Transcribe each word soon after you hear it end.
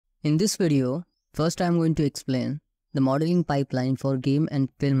In this video, first I am going to explain the modeling pipeline for game and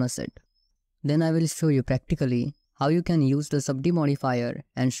film asset. Then I will show you practically how you can use the sculpting modifier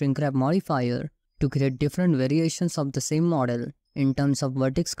and shrinkwrap modifier to create different variations of the same model in terms of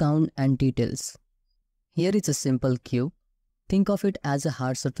vertex count and details. Here is a simple cube. Think of it as a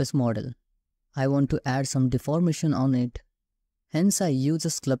hard surface model. I want to add some deformation on it. Hence I use a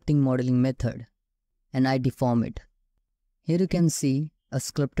sculpting modeling method and I deform it. Here you can see a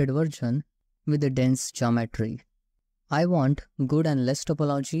sculpted version with a dense geometry. I want good and less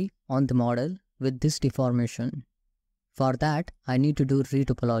topology on the model with this deformation. For that, I need to do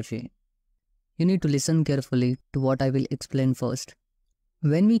retopology. You need to listen carefully to what I will explain first.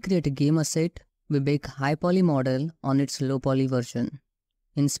 When we create a game asset, we bake high poly model on its low poly version.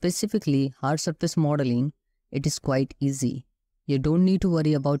 In specifically hard surface modeling, it is quite easy. You don't need to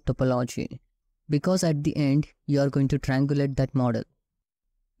worry about topology, because at the end, you are going to triangulate that model.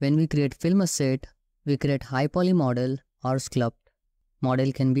 When we create film asset, we create high poly model or sculpt.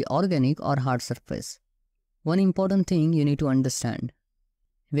 Model can be organic or hard surface. One important thing you need to understand.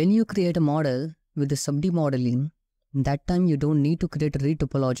 When you create a model with the sub-D modeling, that time you don't need to create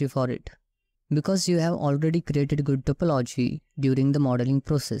retopology for it, because you have already created good topology during the modeling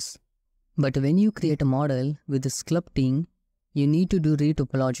process. But when you create a model with the sculpting, you need to do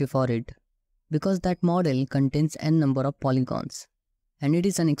retopology for it, because that model contains n number of polygons, and it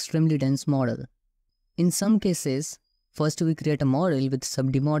is an extremely dense model. In some cases, first we create a model with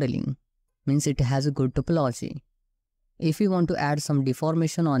sub-D modeling, means it has a good topology. If we want to add some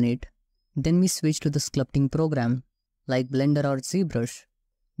deformation on it, then we switch to the sculpting program, like Blender or ZBrush.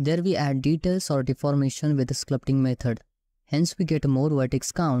 There we add details or deformation with the sculpting method. Hence we get a more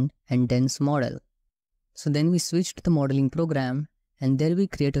vertex count and dense model. So then we switch to the modeling program, and there we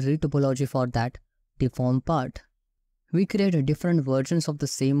create a retopology for that deformed part. We create different versions of the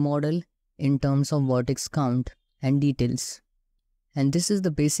same model in terms of vertex count and details. And this is the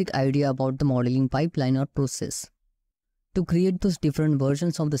basic idea about the modeling pipeline or process. To create those different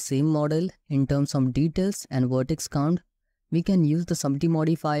versions of the same model in terms of details and vertex count, we can use the sculpting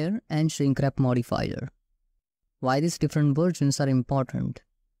modifier and shrinkwrap modifier. Why these different versions are important?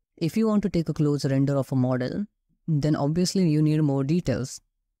 If you want to take a close render of a model, then obviously you need more details.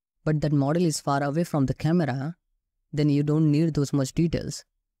 But that model is far away from the camera, then you don't need those much details.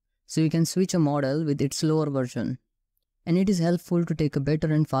 So you can switch a model with its lower version. And it is helpful to take a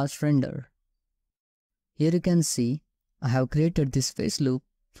better and fast render. Here you can see I have created this face loop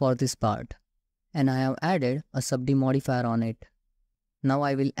for this part, and I have added a sculpting modifier on it. Now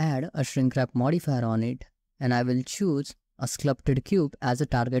I will add a shrinkwrap modifier on it, and I will choose a sculpted cube as a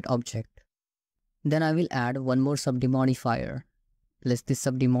target object. Then I will add one more sculpting modifier. Place this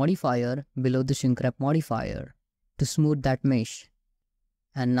sculpting modifier below the shrinkwrap modifier to smooth that mesh.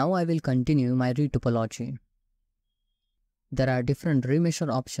 And now I will continue my retopology. There are different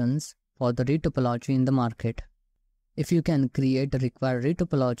remeasure options for the retopology in the market. If you can create the required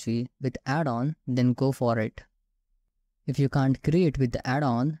retopology with add-on, then go for it. If you can't create with the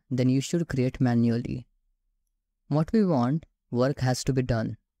add-on, then you should create manually. What we want, work has to be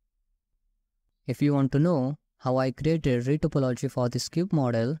done. If you want to know how I created retopology for this cube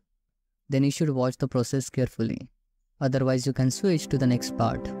model, then you should watch the process carefully. Otherwise you can switch to the next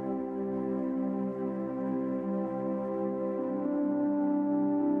part.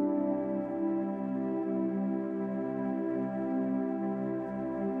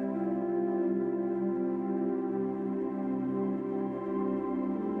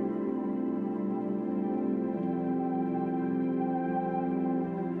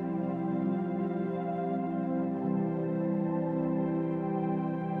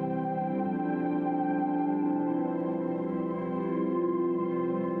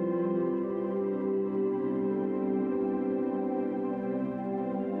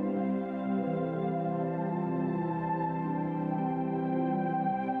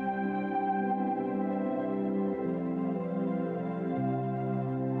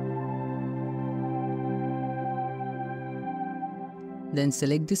 Then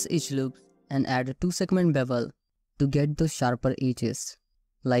select this edge loop and add a 2-segment bevel to get those sharper edges,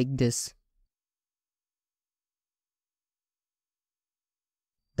 like this.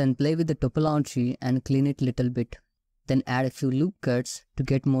 Then play with the topology and clean it little bit. Then add a few loop cuts to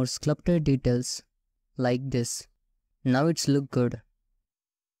get more sculpted details, like this. Now it's look good.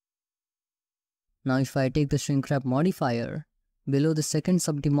 Now if I take the shrinkwrap modifier below the second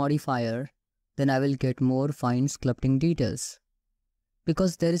sculpting modifier, then I will get more fine sculpting details,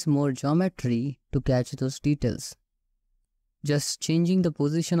 because there is more geometry to catch those details. Just changing the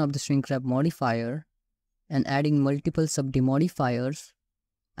position of the shrink wrap modifier and adding multiple sub-D modifiers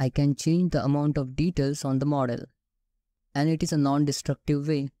I can change the amount of details on the model, and it is a non-destructive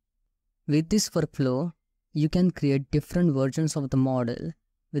way. With this workflow, you can create different versions of the model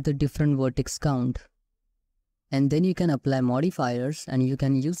with a different vertex count. And then you can apply modifiers and you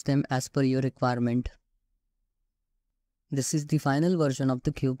can use them as per your requirement. This is the final version of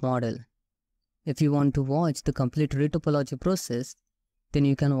the cube model. If you want to watch the complete retopology process, then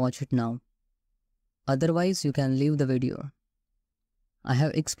you can watch it now. Otherwise, you can leave the video. I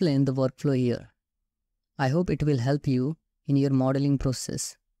have explained the workflow here. I hope it will help you in your modeling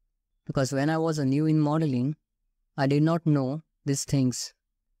process. Because when I was new in modeling, I did not know these things.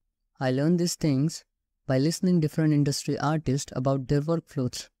 I learned these things by listening to different industry artists about their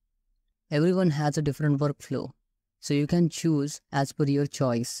workflows. Everyone has a different workflow, so you can choose as per your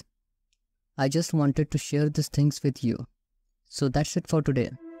choice. I just wanted to share these things with you. So that's it for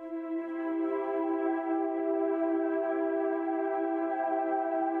today.